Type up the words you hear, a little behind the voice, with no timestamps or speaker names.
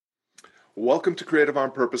Welcome to Creative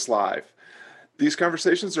on Purpose Live. These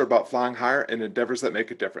conversations are about flying higher in endeavors that make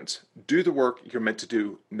a difference. Do the work you're meant to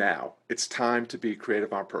do now. It's time to be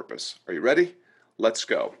creative on purpose. Are you ready? Let's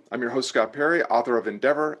go. I'm your host, Scott Perry, author of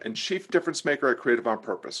Endeavor and Chief Difference Maker at Creative on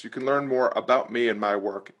Purpose. You can learn more about me and my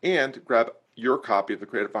work and grab your copy of the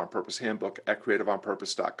Creative on Purpose handbook at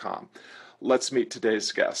creativeonpurpose.com. Let's meet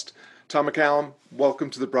today's guest. Tom McCallum, welcome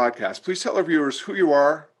to the broadcast. Please tell our viewers who you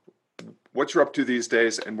are, what you're up to these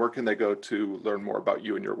days, and where can they go to learn more about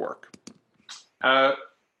you and your work? To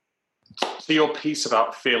your piece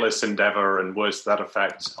about fearless endeavor and words to that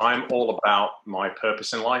effect, I'm all about my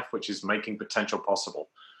purpose in life, which is making potential possible.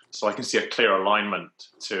 So I can see a clear alignment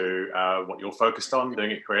to what you're focused on,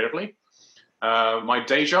 doing it creatively. My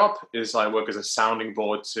day job is I work as a sounding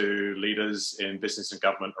board to leaders in business and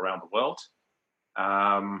government around the world.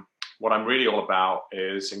 What I'm really all about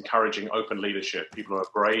is encouraging open leadership, people who are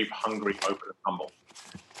brave, hungry, open, and humble.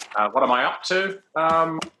 What am I up to?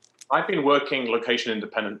 I've been working location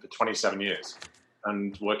independent for 27 years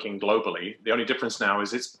and working globally. The only difference now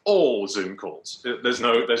is it's all Zoom calls. There's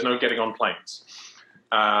no getting on planes.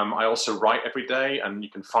 I also write every day, and you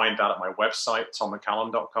can find that at my website,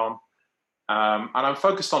 tommccallum.com. And I'm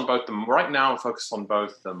focused on both them. Right now, I'm focused on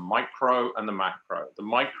both the micro and the macro. The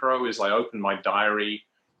micro is I opened my diary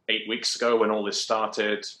 8 weeks ago when all this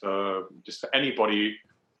started, just for anybody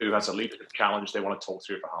who has a leadership challenge they want to talk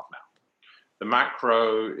through for half an hour. The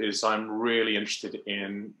macro is I'm really interested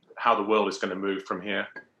in how the world is going to move from here.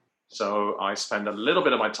 So I spend a little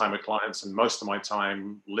bit of my time with clients and most of my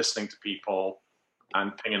time listening to people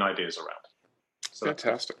and pinging ideas around. So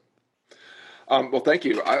fantastic. Well, thank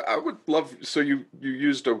you. I would love, so you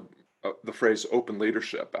used the phrase open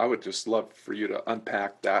leadership. I would just love for you to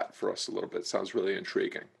unpack that for us a little bit. It sounds really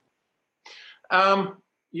intriguing.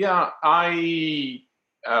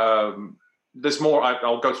 There's more.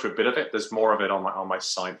 I'll go through a bit of it. There's more of it on my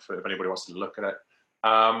site for if anybody wants to look at it.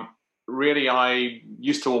 Really,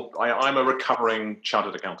 I'm a recovering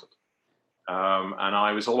chartered accountant, and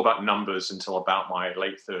I was all about numbers until about my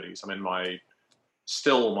late 30s. I'm in my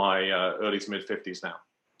early to mid 50s now,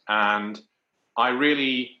 and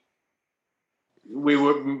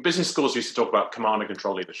business schools used to talk about command and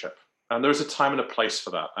control leadership, and there is a time and a place for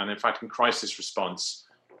that. And in fact, in crisis response,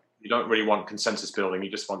 you don't really want consensus building.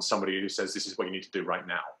 You just want somebody who says, this is what you need to do right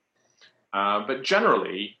now. But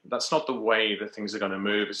generally, that's not the way that things are going to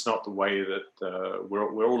move. It's not the way that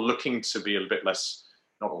we're all looking to be a bit less,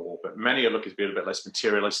 not all, but many are looking to be a bit less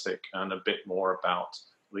materialistic and a bit more about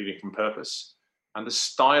leading from purpose. And the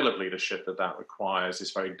style of leadership that requires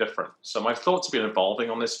is very different. So my thoughts have been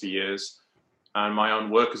evolving on this for years, and my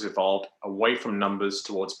own work has evolved away from numbers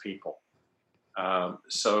towards people.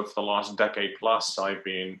 So for the last decade plus, I've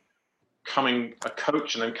been coming a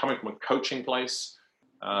coach and then coming from a coaching place,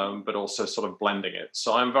 but also sort of blending it.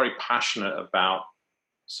 So I'm very passionate about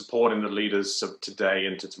supporting the leaders of today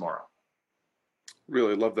into tomorrow.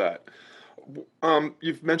 Really love that.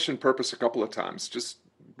 You've mentioned purpose a couple of times. Just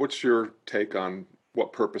what's your take on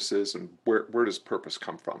what purpose is and where does purpose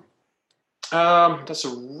come from? That's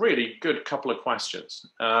a really good couple of questions.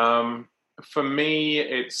 For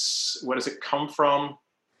me, where does it come from?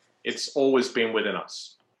 It's always been within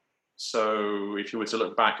us. So if you were to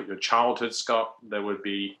look back at your childhood, Scott, there would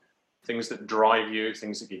be things that drive you,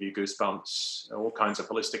 things that give you goosebumps, all kinds of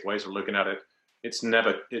holistic ways of looking at it. It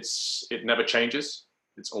never changes.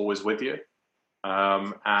 It's always with you.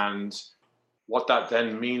 And what that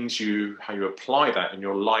then means how you apply that in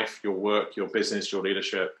your life, your work, your business, your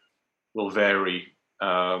leadership will vary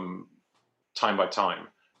time by time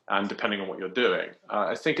and depending on what you're doing.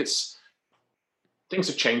 I think things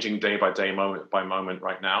are changing day by day, moment by moment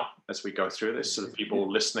right now as we go through this. So the people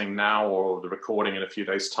listening now or the recording in a few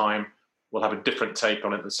days' time will have a different take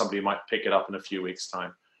on it than somebody who might pick it up in a few weeks'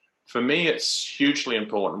 time. For me, it's hugely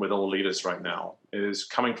important with all leaders right now is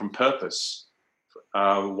coming from purpose.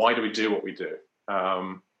 Why do we do what we do?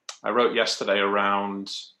 I wrote yesterday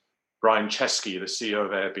around Brian Chesky, the CEO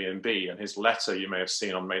of Airbnb, and his letter you may have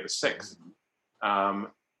seen on May the 6th.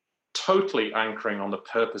 Totally anchoring on the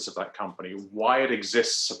purpose of that company, why it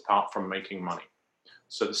exists apart from making money.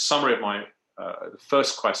 So the summary of the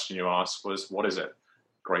first question you asked was, what is it?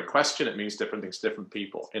 Great question. It means different things to different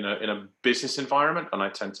people. In a business environment, and I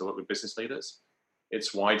tend to work with business leaders,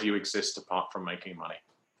 it's why do you exist apart from making money?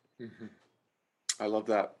 Mm-hmm. I love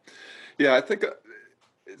that. Yeah, I think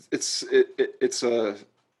it is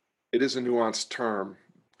a nuanced term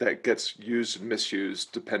that gets used and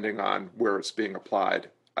misused depending on where it's being applied.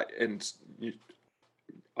 And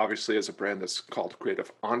obviously, as a brand that's called Creative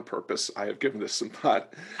on Purpose, I have given this some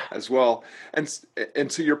thought as well. And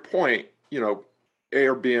to your point,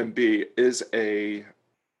 Airbnb is a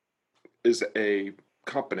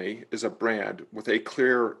company, is a brand with a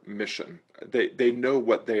clear mission. They know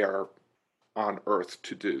what they are on earth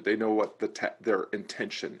to do. They know what their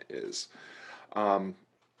intention is. Um,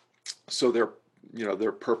 so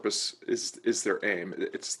their purpose is their aim.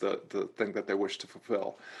 It's the thing that they wish to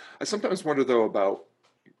fulfill. I sometimes wonder though about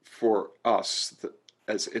for us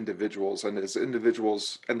as individuals and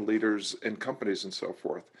leaders in companies and so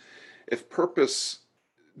forth, if purpose,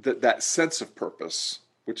 that sense of purpose,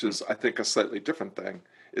 which is I think a slightly different thing,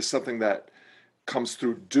 is something that comes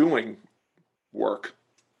through doing work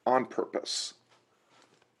on purpose.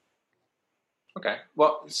 Okay.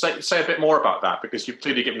 Well, say a bit more about that, because you've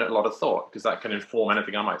clearly given it a lot of thought, because that can inform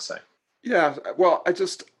anything I might say. Yeah, well,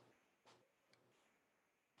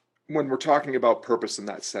 when we're talking about purpose in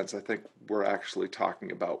that sense, I think we're actually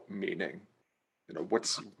talking about meaning.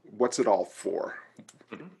 What's it all for?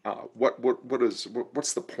 Mm-hmm.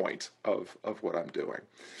 What's the point of what I'm doing?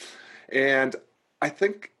 And I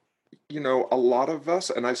think, a lot of us,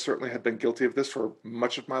 and I certainly have been guilty of this for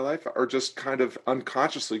much of my life, are just kind of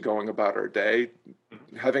unconsciously going about our day,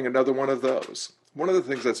 having another one of those. One of the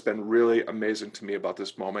things that's been really amazing to me about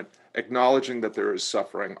this moment, acknowledging that there is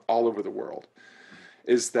suffering all over the world,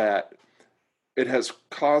 is that it has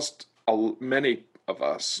caused many of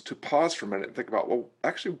us to pause for a minute and think about, well,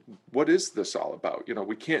 actually, what is this all about?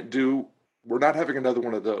 We're not having another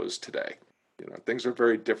one of those today. Things are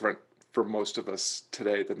very different for most of us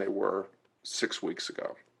today than they were 6 weeks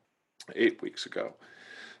ago, 8 weeks ago.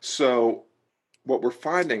 So what we're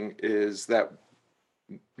finding is that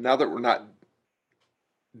now that we're not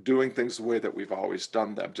doing things the way that we've always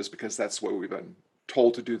done them, just because that's the way we've been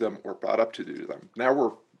told to do them or brought up to do them, now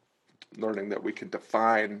we're learning that we can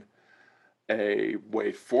define a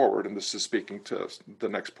way forward. And this is speaking to the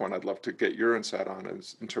next point I'd love to get your insight on,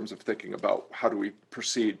 is in terms of thinking about how do we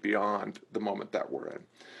proceed beyond the moment that we're in.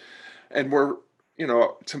 And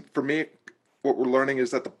for me, what we're learning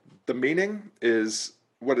is that the meaning is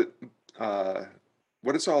what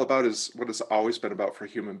it's all about, is what it's always been about for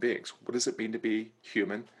human beings. What does it mean to be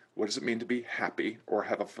human? What does it mean to be happy or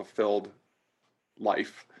have a fulfilled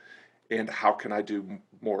life? And how can I do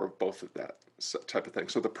more of both of that type of thing?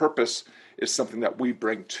 So the purpose is something that we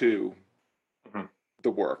bring to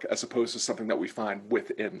the work, as opposed to something that we find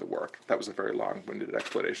within the work. That was a very long-winded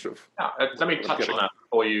explanation of. Yeah, let me touch on that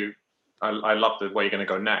before you. I love the way you're going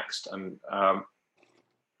to go next, but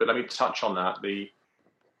let me touch on that.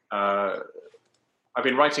 I've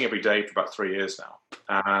been writing every day for about 3 years now,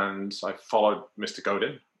 and I followed Mr.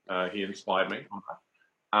 Godin. He inspired me on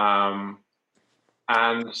that.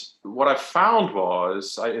 And what I found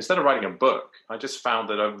was, instead of writing a book, I just found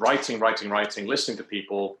that writing, listening to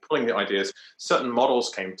people, pulling the ideas, certain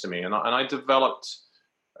models came to me, and I developed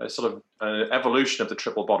a sort of an evolution of the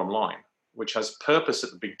triple bottom line, which has purpose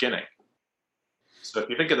at the beginning. So if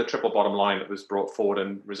you think of the triple bottom line that was brought forward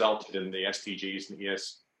and resulted in the SDGs and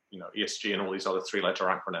ESG and all these other 3-letter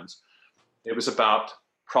acronyms, it was about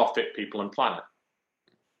profit, people, and planet.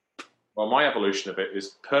 Well, my evolution of it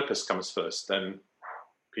is purpose comes first, then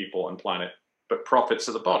people and planet, but profit's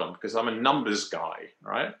at the bottom, because I'm a numbers guy,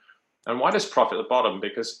 right? And why does profit at the bottom?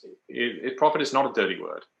 Because profit is not a dirty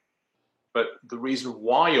word. But the reason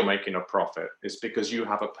why you're making a profit is because you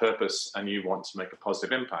have a purpose and you want to make a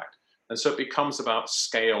positive impact. And so it becomes about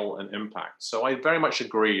scale and impact. So I very much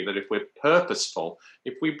agree that if we're purposeful,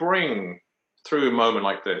 if we bring through a moment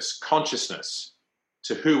like this consciousness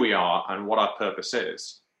to who we are and what our purpose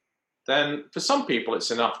is, then for some people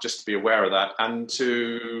it's enough just to be aware of that and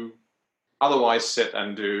to otherwise sit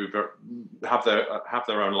and have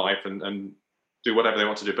their own life and do whatever they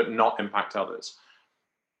want to do, but not impact others.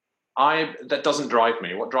 That doesn't drive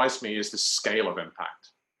me. What drives me is the scale of impact.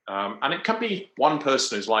 And it can be one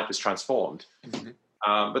person whose life is transformed.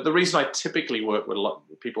 Mm-hmm. But the reason I typically work with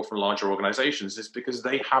people from larger organizations is because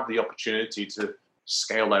they have the opportunity to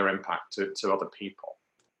scale their impact to other people.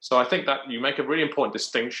 So I think that you make a really important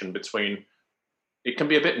distinction between, it can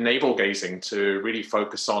be a bit navel-gazing to really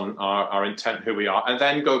focus on our intent, who we are, and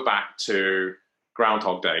then go back to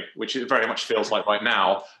Groundhog Day, which it very much feels like right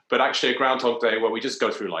now, but actually a Groundhog Day where we just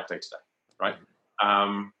go through life day to day, right?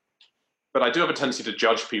 But I do have a tendency to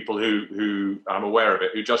judge people who I'm aware of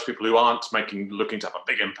it, who judge people who aren't looking to have a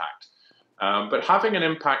big impact. But having an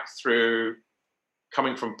impact through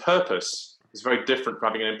coming from purpose is very different from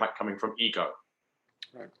having an impact coming from ego.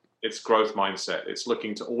 Right. It's growth mindset. It's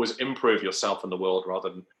looking to always improve yourself in the world rather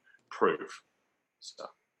than prove. So.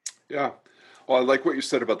 Yeah. Well, I like what you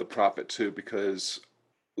said about the profit too, because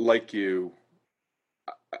like you,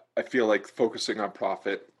 I feel like focusing on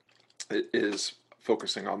profit is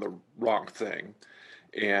focusing on the wrong thing.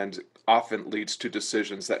 and often leads to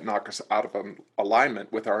decisions that knock us out of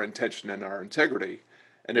alignment with our intention and our integrity.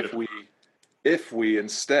 And if we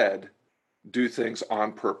instead do things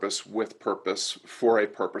on purpose, with purpose, for a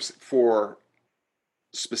purpose, for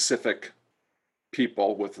specific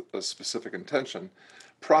people with a specific intention,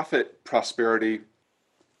 profit, prosperity,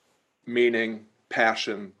 meaning,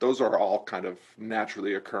 passion, those are all kind of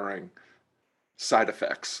naturally occurring side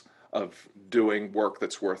effects of doing work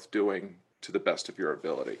that's worth doing to the best of your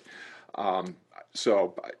ability.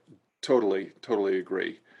 So I totally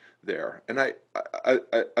agree there. And I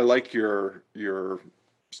like your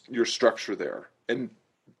structure there. And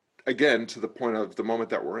again, to the point of the moment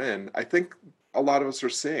that we're in, I think a lot of us are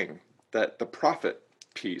seeing that the profit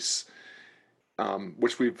piece,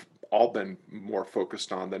 which we've all been more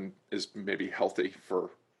focused on than is maybe healthy for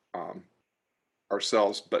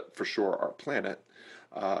ourselves, but for sure our planet.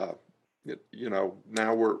 Now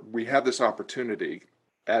we have this opportunity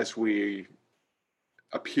as we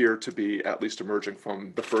appear to be at least emerging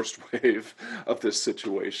from the first wave of this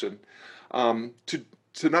situation,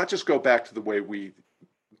 to not just go back to the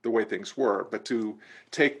way things were, but to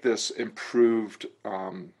take this improved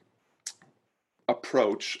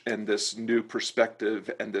approach and this new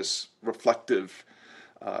perspective and this reflective,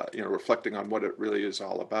 reflecting on what it really is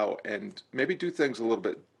all about, and maybe do things a little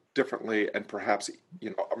bit differently, and perhaps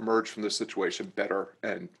emerge from this situation better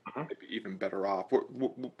and maybe even better off.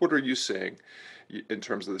 What are you seeing in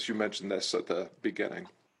terms of this? You mentioned this at the beginning.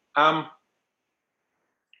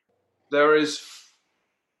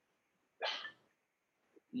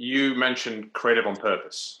 You mentioned creative on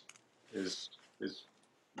purpose is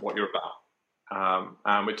what you're about.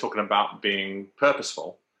 And we're talking about being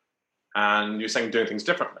purposeful, and you're saying doing things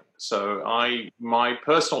differently. So my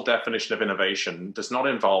personal definition of innovation does not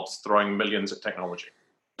involve throwing millions at technology.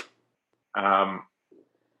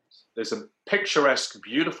 There's a picturesque,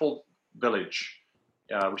 beautiful village,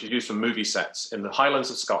 which is used for movie sets in the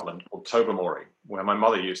Highlands of Scotland, called Tobermory, where my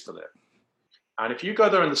mother used to live. And if you go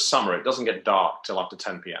there in the summer, it doesn't get dark till after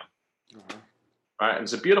 10 p.m. Mm-hmm. Right? And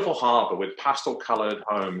it's a beautiful harbor with pastel-colored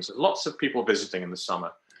homes, lots of people visiting in the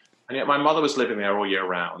summer. And yet my mother was living there all year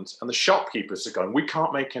round, and the shopkeepers are going, we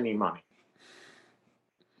can't make any money.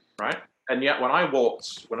 Right? And yet when I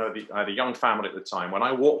had a young family at the time, when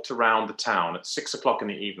I walked around the town at 6 o'clock in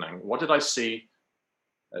the evening, what did I see?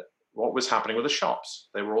 What was happening with the shops?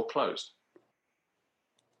 They were all closed.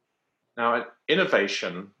 Now,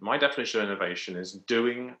 innovation, my definition of innovation is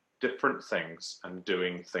doing different things and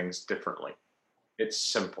doing things differently. It's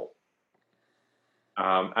simple.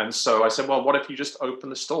 And so I said, well, what if you just open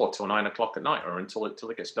the store till 9 o'clock at night, or until it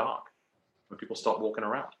gets dark, when people start walking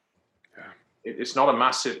around? Yeah. It's not a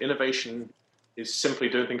massive innovation. Is simply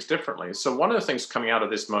doing things differently. So one of the things coming out of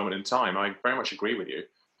this moment in time, I very much agree with you,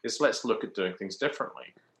 is let's look at doing things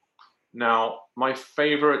differently. Now, my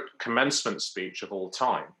favorite commencement speech of all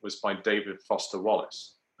time was by David Foster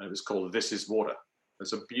Wallace, and it was called This is Water.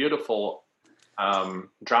 There's a beautiful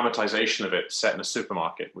dramatization of it set in a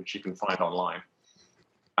supermarket, which you can find online.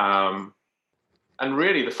 And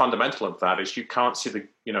really the fundamental of that is you can't see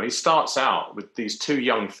he starts out with these two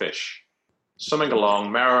young fish swimming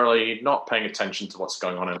along merrily, not paying attention to what's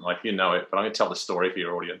going on in life. You know it, but I'm going to tell the story for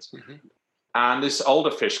your audience. Mm-hmm. And this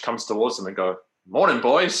older fish comes towards them and go, morning,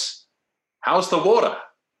 boys. How's the water?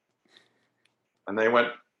 And they went,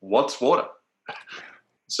 what's water?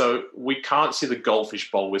 So we can't see the goldfish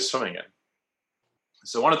bowl we're swimming in.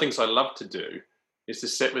 So one of the things I love to do is to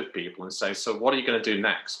sit with people and say, so what are you going to do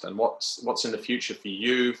next? And what's in the future for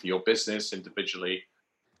you, for your business, individually?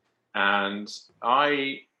 And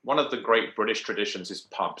one of the great British traditions is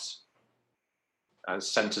pubs as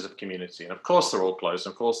centers of community. And of course, they're all closed.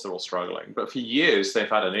 And of course, they're all struggling. But for years, they've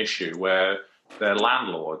had an issue where their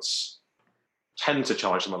landlords tend to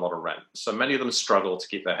charge them a lot of rent. So many of them struggle to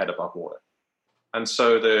keep their head above water. And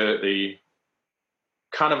so the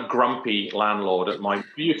kind of grumpy landlord at my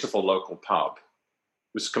beautiful local pub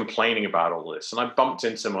was complaining about all this. And I bumped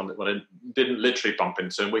into him I didn't literally bump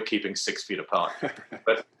into him. We're keeping 6 feet apart.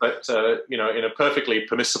 but in a perfectly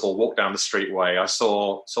permissible walk down the street way, I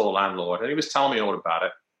saw the landlord, and he was telling me all about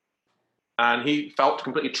it. And he felt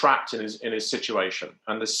completely trapped in his situation.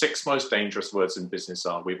 And the 6 most dangerous words in business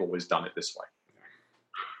are, we've always done it this way.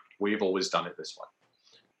 We've always done it this way.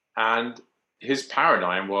 And his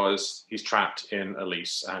paradigm was he's trapped in a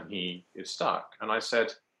lease and he is stuck. And I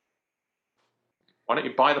said, why don't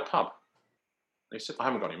you buy the pub? And he said, I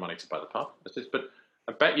haven't got any money to buy the pub. I said, but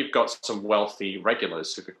I bet you've got some wealthy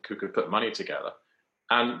regulars who could put money together.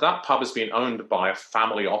 And that pub has been owned by a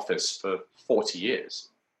family office for 40 years.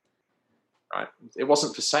 Right? It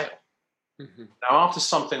wasn't for sale. Hmm. Now, after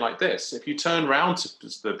something like this, if you turn around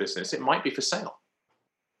to the business, it might be for sale.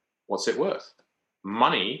 What's it worth?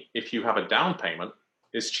 Money, if you have a down payment,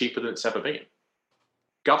 is cheaper than it's ever been.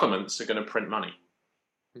 Governments are going to print money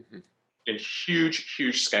Hmm. in huge,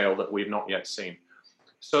 huge scale that we've not yet seen.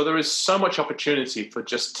 So there is so much opportunity for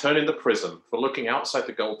just turning the prism, for looking outside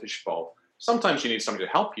the goldfish bowl. Sometimes you need somebody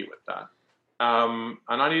to help you with that. And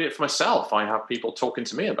I need it for myself. I have people talking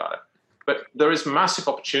to me about it. But there is massive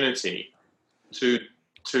opportunity to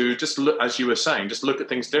just look, as you were saying, just look at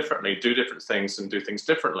things differently, do different things and do things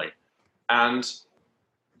differently. And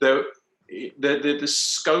the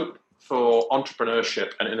scope for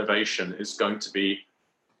entrepreneurship and innovation is going to be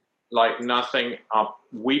like nothing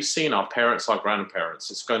we've seen our parents, our grandparents.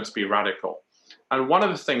 It's going to be radical. And one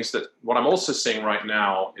of the things that what I'm also seeing right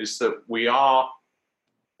now is that we are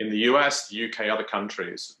in the US, the UK, other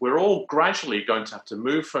countries, we're all gradually going to have to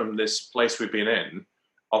move from this place we've been in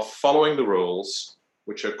of following the rules,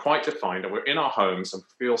 which are quite defined, and we're in our homes and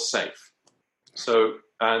feel safe. So,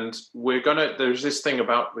 and there's this thing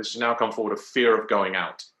about, which has now come forward, of fear of going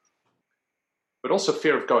out, but also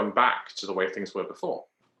fear of going back to the way things were before.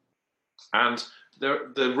 And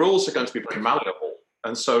the rules are going to be very malleable.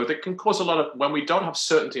 And so they can cause a lot of, when we don't have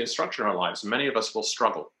certainty and structure in our lives, many of us will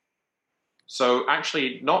struggle. So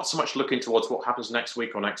actually, not so much looking towards what happens next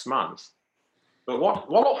week or next month, but what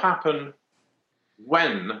will happen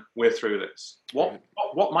when we're through this?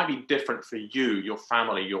 What might be different for you, your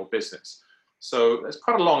family, your business? So it's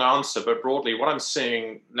quite a long answer, but broadly, what I'm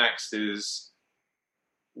seeing next is,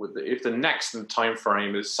 if the next time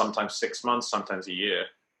frame is sometimes 6 months, sometimes a year,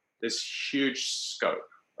 there's huge scope.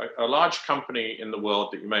 A large company in the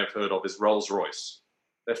world that you may have heard of is Rolls-Royce.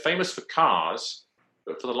 They're famous for cars,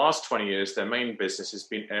 but for the last 20 years, their main business has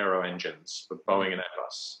been aero engines for Boeing and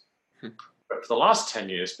Airbus. But for the last 10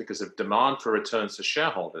 years, because of demand for returns to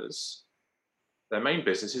shareholders, their main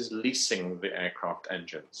business is leasing the aircraft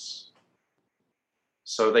engines.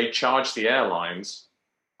 So they charge the airlines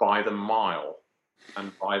by the mile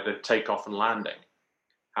and by the takeoff and landing.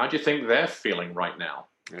 How do you think they're feeling right now?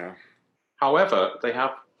 Yeah. However, they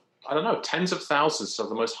have, I don't know, tens of thousands of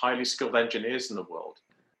the most highly skilled engineers in the world.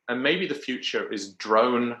 And maybe the future is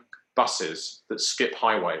drone buses that skip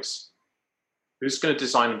highways. Who's going to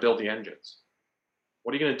design and build the engines?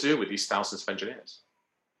 What are you going to do with these thousands of engineers?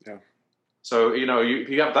 Yeah. So, if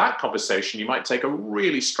you have that conversation, you might take a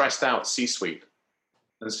really stressed out C-suite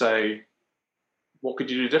and say, what could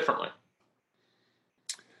you do differently?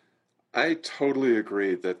 I totally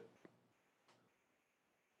agree that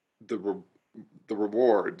the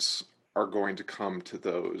rewards are going to come to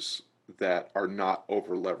those that are not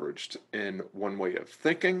over leveraged in one way of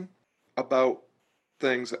thinking about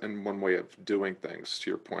things and one way of doing things, to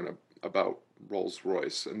your point about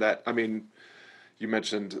Rolls-Royce. And that, I mean, you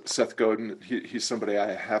mentioned Seth Godin. He's somebody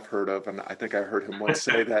I have heard of, and I think I heard him once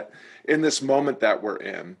say that in this moment that we're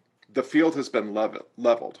in, the field has been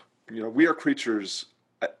leveled. We are creatures.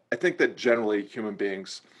 I think that generally human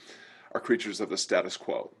beings are creatures of the status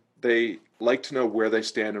quo. They like to know where they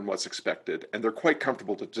stand and what's expected, and they're quite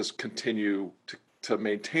comfortable to just continue to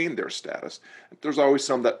maintain their status. There's always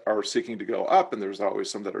some that are seeking to go up, and there's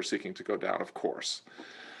always some that are seeking to go down, of course.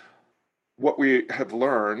 What we have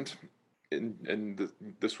learned,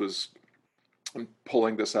 this was, I'm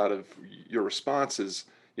pulling this out of your responses,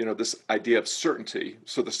 this idea of certainty.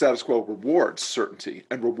 So the status quo rewards certainty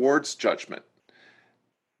and rewards judgment.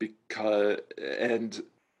 And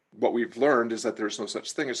what we've learned is that there's no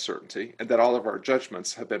such thing as certainty, and that all of our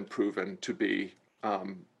judgments have been proven to be,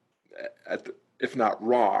 if not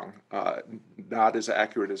wrong, not as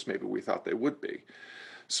accurate as maybe we thought they would be.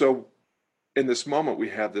 So in this moment, we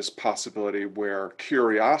have this possibility where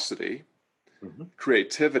curiosity,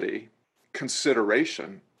 creativity,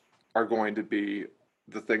 consideration are going to be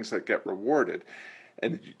the things that get rewarded.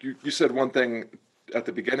 And you said one thing at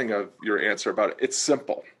the beginning of your answer about it's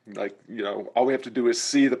simple. Like, all we have to do is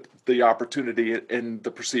see the opportunity in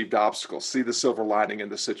the perceived obstacle, see the silver lining in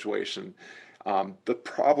the situation. The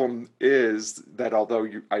problem is that although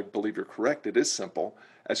I believe you're correct, it is simple.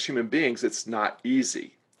 As human beings, it's not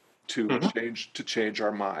easy to change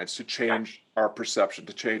our minds, to change our perception,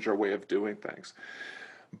 to change our way of doing things.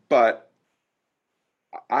 But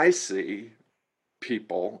I see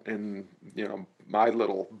people in my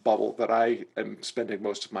little bubble that I am spending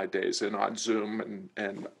most of my days in on Zoom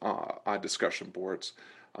and on discussion boards.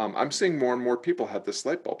 I'm seeing more and more people have this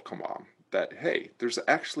light bulb come on that, hey, there's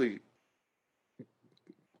actually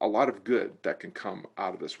a lot of good that can come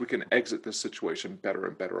out of this. We can exit this situation better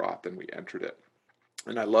and better off than we entered it.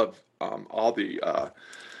 And I love all the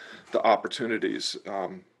opportunities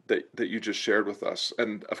that you just shared with us.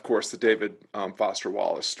 And of course, the David Foster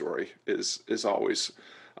Wallace story is always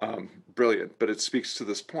brilliant, but it speaks to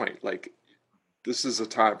this point. Like, this is a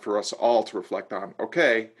time for us all to reflect on,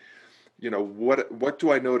 okay, what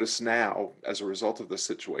do I notice now as a result of this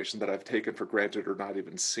situation that I've taken for granted or not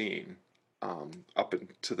even seen up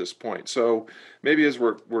to this point? So maybe as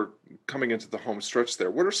we're coming into the home stretch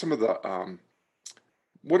there, what are some of the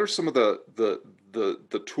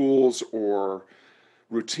tools or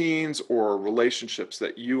routines or relationships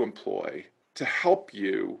that you employ to help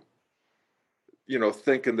you,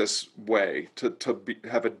 think in this way,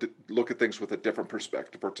 have a look at things with a different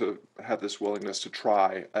perspective, or to have this willingness to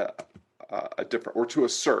try a different, or to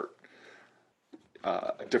assert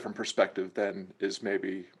a different perspective than is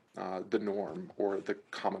maybe the norm or the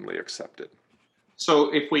commonly accepted?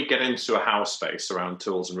 So if we get into a house space around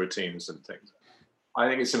tools and routines and things, I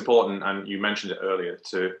think it's important, and you mentioned it earlier,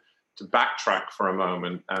 to backtrack for a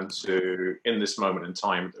moment and to, in this moment in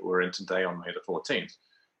time that we're in today on May the 14th,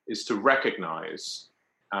 is to recognize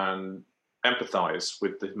and empathize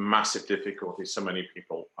with the massive difficulty so many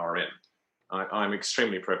people are in. I'm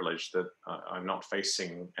extremely privileged that I'm not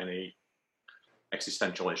facing any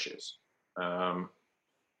existential issues. And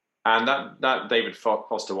that David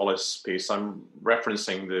Foster Wallace piece, I'm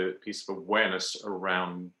referencing the piece of awareness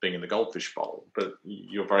around being in the goldfish bowl, but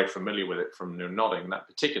you're very familiar with it from your nodding. That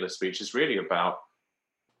particular speech is really about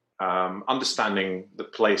understanding the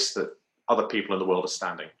place that other people in the world are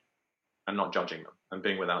standing and not judging them and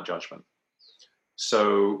being without judgment.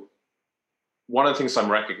 So one of the things I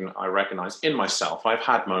recognize in myself, I've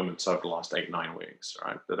had moments over the last 8-9 weeks,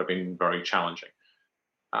 right, that have been very challenging.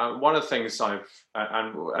 One of the things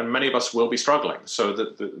and many of us will be struggling. So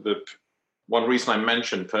the one reason I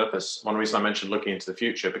mentioned purpose, one reason I mentioned looking into the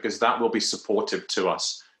future, because that will be supportive to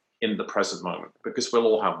us in the present moment, because we'll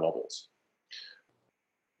all have wobbles.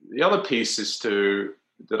 The other piece is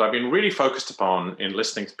that I've been really focused upon in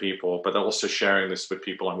listening to people, but also sharing this with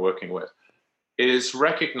people I'm working with, is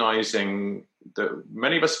recognizing that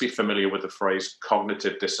many of us be familiar with the phrase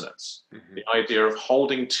cognitive dissonance, the idea of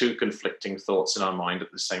holding two conflicting thoughts in our mind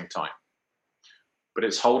at the same time. But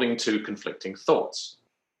it's holding two conflicting thoughts.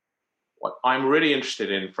 What I'm really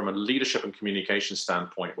interested in from a leadership and communication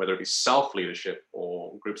standpoint, whether it be self-leadership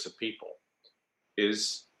or groups of people,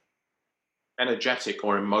 is energetic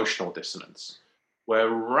or emotional dissonance, where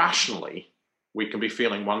rationally we can be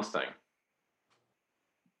feeling one thing,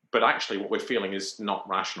 but actually what we're feeling is not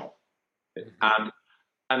rational, and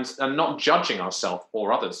not judging ourselves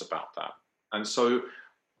or others about that. And so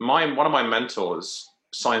one of my mentors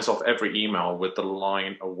signs off every email with the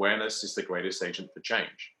line, "Awareness is the greatest agent for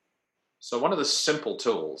change." So one of the simple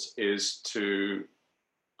tools is and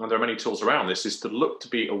there are many tools around this, is to look to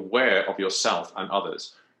be aware of yourself and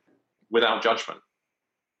others without judgment.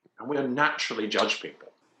 And we naturally judge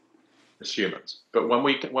people as humans. But when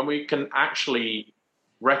we can actually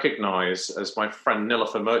recognize, as my friend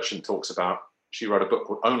Nilofer Merchant talks about, she wrote a book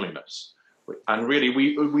called Onlyness. And really,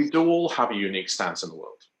 we do all have a unique stance in the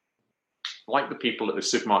world, like the people at the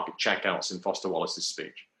supermarket checkouts in Foster Wallace's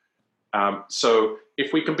speech. So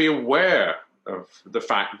if we can be aware of the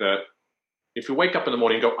fact that if you wake up in the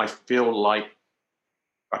morning and go, I feel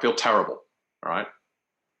terrible, all right,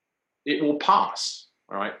 it will pass,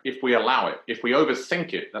 all right, if we allow it. If we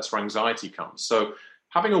overthink it, that's where anxiety comes. So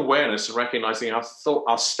having awareness and recognizing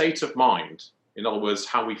our state of mind, in other words,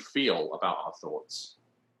 how we feel about our thoughts,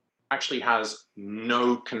 actually has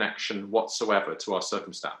no connection whatsoever to our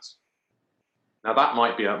circumstance. Now, that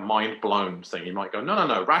might be a mind-blown thing. You might go,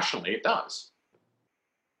 no, rationally it does.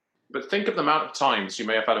 But think of the amount of times you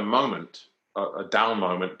may have had a moment, a down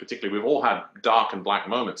moment, particularly. We've all had dark and black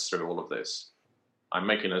moments through all of this. I'm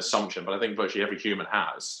making an assumption, but I think virtually every human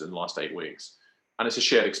has in the last 8 weeks. And it's a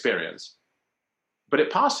shared experience. But it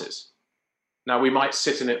passes. Now, we might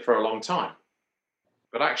sit in it for a long time.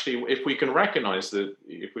 But actually, if we can recognize that,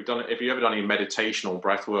 if you've ever done any meditation or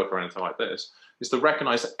breath work or anything like this, is to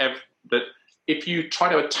recognize that if you try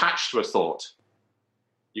to attach to a thought,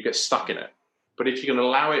 you get stuck in it. But if you can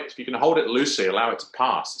allow it, if you can hold it loosely, allow it to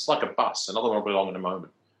pass, it's like a bus. Another one will be along in a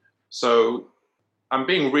moment. So I'm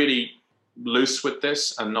being really loose with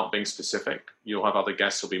this and not being specific. You'll have other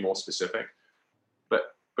guests who'll be more specific.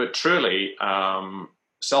 But truly,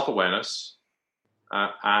 self-awareness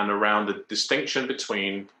and around the distinction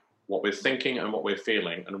between what we're thinking and what we're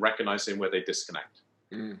feeling, and recognizing where they disconnect.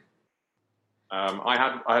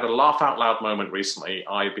 I had a laugh out loud moment recently.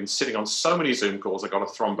 I've been sitting on so many Zoom calls. I got a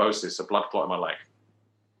thrombosis, a blood clot in my leg.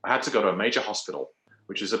 I had to go to a major hospital,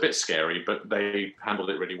 which is a bit scary, but they handled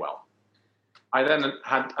it really well. I then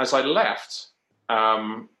had, as I left,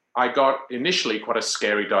 I got initially quite a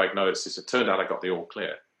scary diagnosis. It turned out I got the all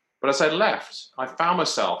clear. But as I left, I found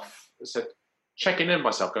myself, I said, checking in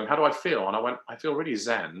myself, going, how do I feel? And I went, I feel really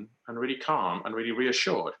zen and really calm and really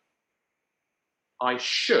reassured. I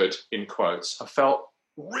should, in quotes, have felt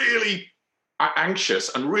really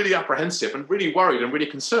anxious and really apprehensive and really worried and really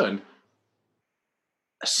concerned.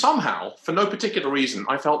 Somehow, for no particular reason,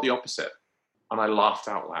 I felt the opposite. And I laughed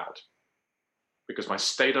out loud. Because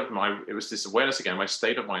it was this awareness again, my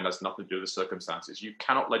state of mind has nothing to do with the circumstances. You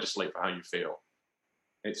cannot legislate for how you feel.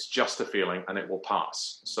 It's just a feeling and it will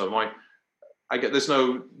pass. So there's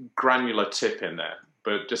no granular tip in there,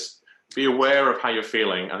 but just be aware of how you're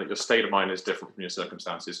feeling and that your state of mind is different from your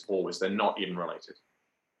circumstances always. They're not even related.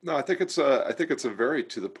 No, I think it's a very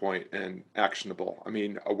to the point and actionable. I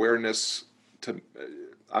mean, awareness to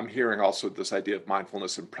I'm hearing also this idea of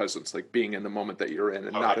mindfulness and presence, like being in the moment that you're in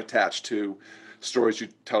and not attached to stories you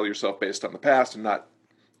tell yourself based on the past and not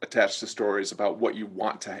attached to stories about what you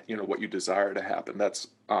want to, what you desire to happen. That's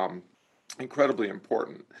incredibly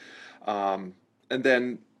important. And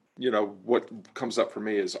then, what comes up for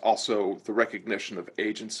me is also the recognition of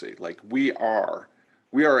agency. Like we are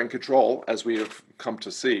in control, as we have come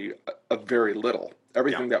to see, of very little.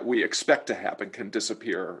 Everything that we expect to happen can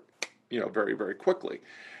disappear, very, very quickly.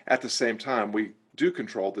 At the same time, we do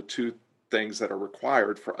control the two things that are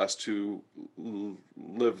required for us to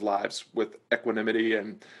live lives with equanimity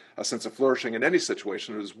and a sense of flourishing in any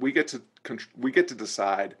situation. Is we get to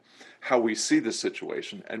decide how we see the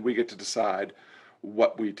situation, and we get to decide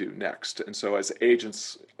what we do next. And so, as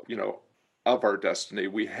agents, of our destiny,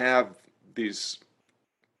 we have these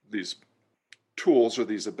tools or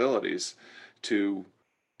these abilities to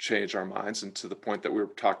change our minds. And to the point that we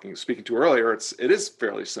were speaking to earlier, it is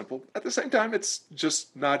fairly simple. At the same time, it's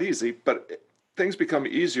just not easy, but things become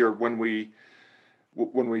easier when we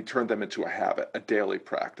turn them into a habit, a daily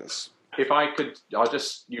practice. If I could,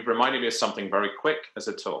 you've reminded me of something very quick as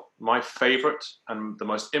a tool. My favorite and the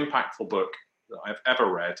most impactful book that I've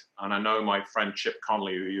ever read, and I know my friend Chip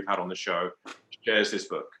Conley, who you've had on the show, shares this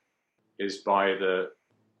book, is by the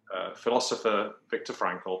philosopher Viktor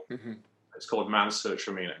Frankl. Mm-hmm. It's called Man's Search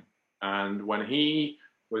for Meaning. And when he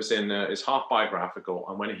was it's half biographical,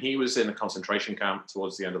 and when he was in a concentration camp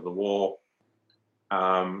towards the end of the war,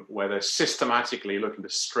 where they're systematically looking to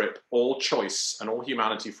strip all choice and all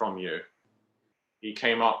humanity from you, he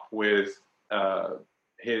came up with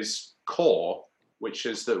his core, which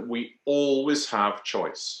is that we always have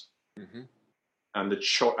choice. Mm-hmm. And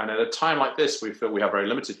at a time like this, we feel we have very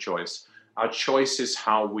limited choice. Our choice is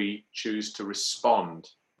how we choose to respond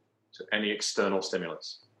to any external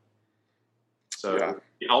stimulus. So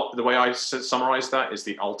the way I summarize that is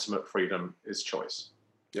the ultimate freedom is choice.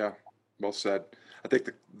 Yeah, well said. I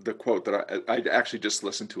think the quote that I actually just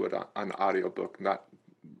listened to it on audiobook not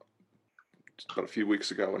about a few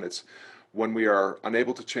weeks ago, and it's, when we are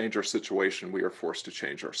unable to change our situation, we are forced to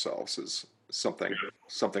change ourselves, is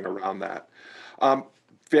something around that.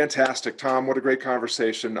 Fantastic, Tom. What a great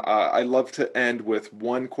conversation. I love to end with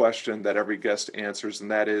one question that every guest answers, and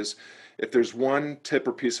that is, if there's one tip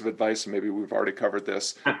or piece of advice, and maybe we've already covered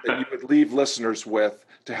this, that you would leave listeners with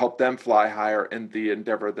to help them fly higher in the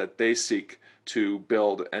endeavor that they seek to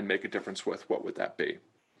build and make a difference with, what would that be?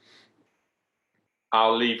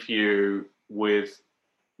 I'll leave you with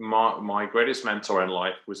my greatest mentor in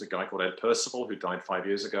life was a guy called Ed Percival, who died 5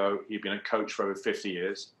 years ago. He'd been a coach for over 50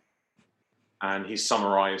 years. And he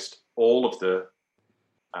summarized all of the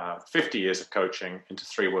 50 years of coaching into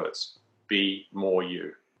 3 words: be more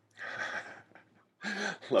you.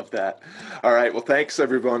 Love that. All right. Well, thanks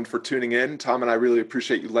everyone for tuning in. Tom and I really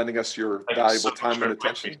appreciate you lending us your valuable time and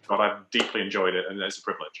attention. But I've deeply enjoyed it, and it's a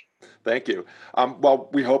privilege. Thank you. Well,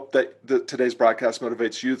 we hope that today's broadcast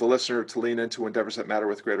motivates you, the listener, to lean into endeavors that matter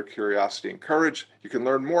with greater curiosity and courage. You can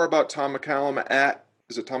learn more about Tom McCallum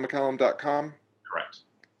is it tommccallum.com? Correct.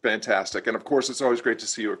 Fantastic. And of course, it's always great to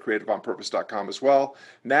see you at creativeonpurpose.com as well.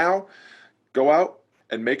 Now, go out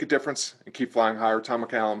and make a difference and keep flying higher. Tom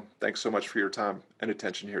McCallum, thanks so much for your time and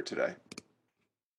attention here today.